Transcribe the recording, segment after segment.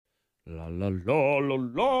La la la la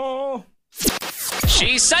la.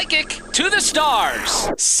 She's psychic to the stars.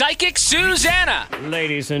 Psychic Susanna.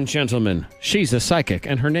 Ladies and gentlemen, she's a psychic,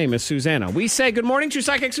 and her name is Susanna. We say good morning to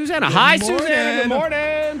Psychic Susanna. Hi, Susanna. Good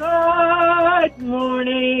morning. Good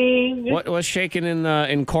morning. What was shaking in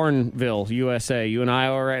Cornville, USA? You in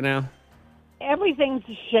Iowa right now? Everything's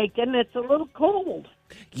shaking. It's a little cold.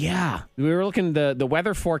 Yeah. We were looking the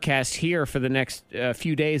weather forecast here for the next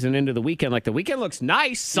few days and into the weekend. Like, the weekend looks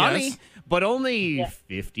nice, sunny, Yes. but only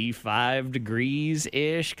 55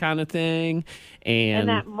 degrees-ish kind of thing. And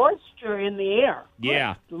that moisture in the air.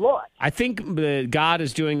 Yeah. Good Lord. I think God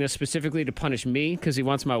is doing this specifically to punish me because he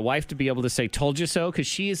wants my wife to be able to say, told you so, because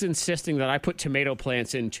she is insisting that I put tomato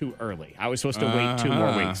plants in too early. I was supposed to wait 2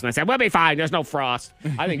 more weeks. And I said, we'll be fine. There's no frost.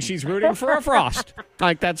 I think she's rooting for a frost.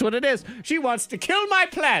 Like, that's what it is. She wants to kill my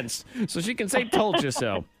plants so she can say, told you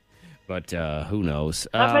so. But who knows?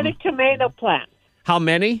 How many tomato plants? How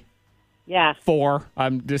many? Yeah. 4.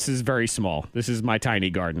 This is very small. This is my tiny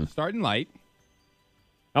garden. Starting light.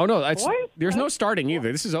 Oh, no, What? there's no starting either.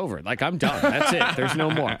 This is over. Like, I'm done. That's it. There's no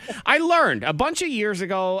more. I learned a bunch of years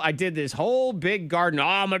ago, I did this whole big garden. Oh,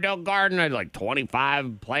 I'm a dog garden. I had like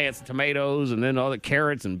 25 plants of tomatoes and then all the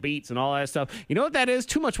carrots and beets and all that stuff. You know what that is?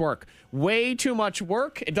 Too much work. Way too much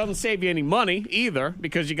work. It doesn't save you any money either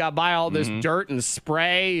because you got to buy all this dirt and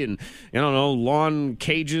spray and, lawn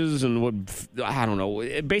cages and I don't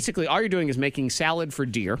know. Basically, all you're doing is making salad for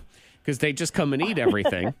deer, because they just come and eat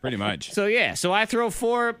everything. Pretty much. So I throw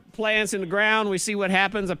 4 plants in the ground. We see what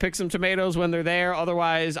happens. I pick some tomatoes when they're there.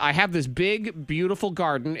 Otherwise, I have this big, beautiful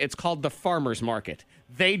garden. It's called the Farmer's Market.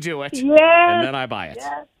 They do it, Yes. and then I buy it.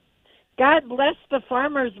 Yes. God bless the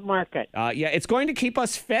farmer's market. It's going to keep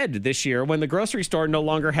us fed this year when the grocery store no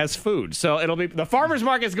longer has food. So it'll be the Farmer's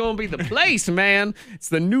Market is going to be the place, man. It's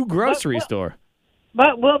the new grocery store.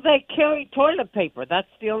 But will they carry toilet paper? That's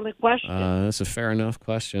the only question. That's a fair enough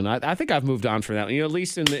question. I think I've moved on for that. At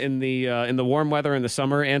least in the warm weather in the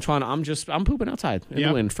summer, Antoine, I'm pooping outside in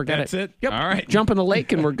the wind. Forget that's it. Yep. All right. Jump in the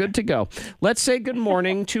lake and we're good to go. Let's say good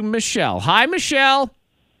morning to Michelle. Hi, Michelle.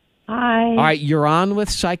 Hi. All right, you're on with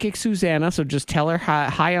Psychic Susanna, so just tell her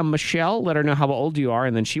hi. I'm Michelle. Let her know how old you are,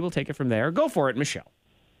 and then she will take it from there. Go for it, Michelle.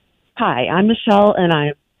 Hi, I'm Michelle, and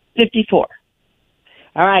I'm 54.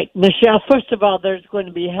 All right, Michelle, first of all, there's going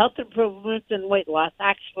to be health improvements and weight loss.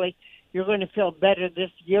 Actually, you're going to feel better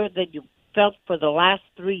this year than you felt for the last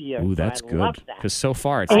 3 years. Ooh, that's I good. love that. Because so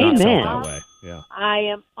far it's not felt Amen. that way. Yeah. I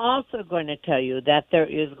am also going to tell you that there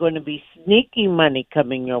is going to be sneaky money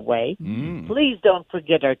coming your way. Please don't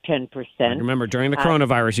forget our 10%. Remember, during the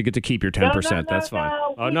coronavirus, you get to keep your 10%. No, That's fine.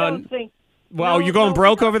 No, we don't think. Well, no, you going no,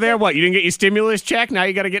 broke we over don't there? think- What, you didn't get your stimulus check? Now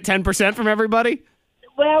you got to get 10% from everybody?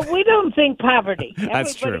 Well, we don't think poverty.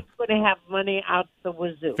 That's true. Everybody's going to have money out the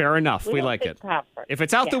wazoo. Fair enough. We don't like think it. poverty. If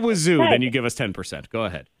it's out the Yeah. wazoo, Okay. then you give us 10%. Go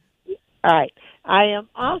ahead. All right. I am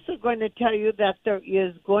also going to tell you that there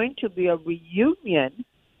is going to be a reunion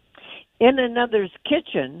in another's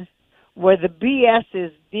kitchen where the BS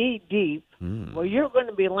is knee deep, where you're going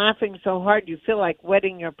to be laughing so hard you feel like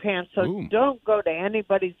wetting your pants. So Ooh. don't go to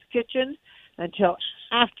anybody's kitchen until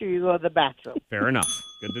after you go to the bathroom. Fair enough.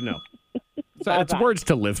 Good to know. It's Bye-bye. words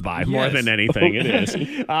to live by more Yes. than anything. It is.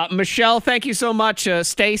 Michelle, thank you so much.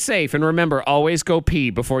 Stay safe. And remember, always go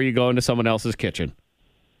pee before you go into someone else's kitchen.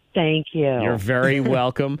 Thank you. You're very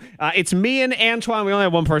welcome. It's me and Antoine. We only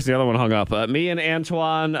have one person. The other one hung up. Me and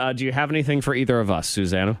Antoine. Do you have anything for either of us,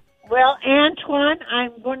 Susanna? Well, Antoine,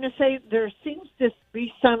 I'm going to say there seems to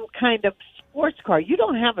be some kind of sports car. You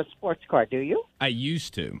don't have a sports car, do you? I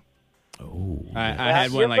used to. Oh. I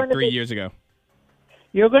had you're one like gonna 3 be- years ago.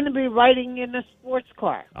 You're going to be riding in a sports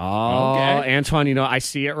car. Oh, Okay. Antoine, I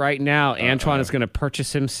see it right now. Antoine is going to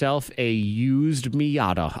purchase himself a used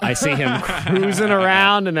Miata. I see him cruising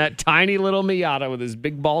around in that tiny little Miata with his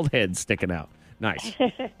big bald head sticking out. Nice.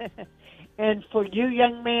 And for you,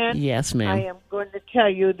 young man, Yes, I ma'am. am going to tell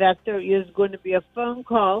you that there is going to be a phone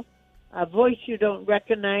call, a voice you don't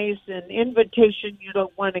recognize, an invitation you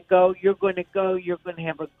don't want to go. You're going to go. You're going to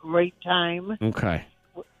have a great time Okay.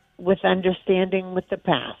 with understanding with the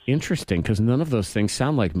past. Interesting, because none of those things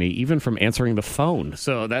sound like me, even from answering the phone.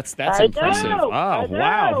 So that's I impressive. know, Oh, I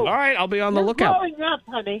wow. know. All right, I'll be on the You're lookout. growing up,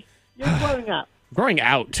 honey. You're growing up. Growing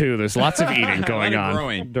out, too. There's lots of eating going lot of on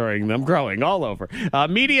growing. during them. Growing all over.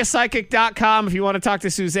 MediaPsychic.com. If you want to talk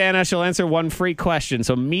to Susanna, she'll answer one free question.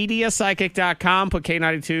 So MediaPsychic.com. Put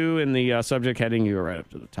K92 in the subject heading. You're right up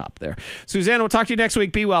to the top there. Susanna, we'll talk to you next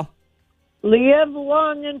week. Be well. Live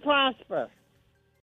long and prosper.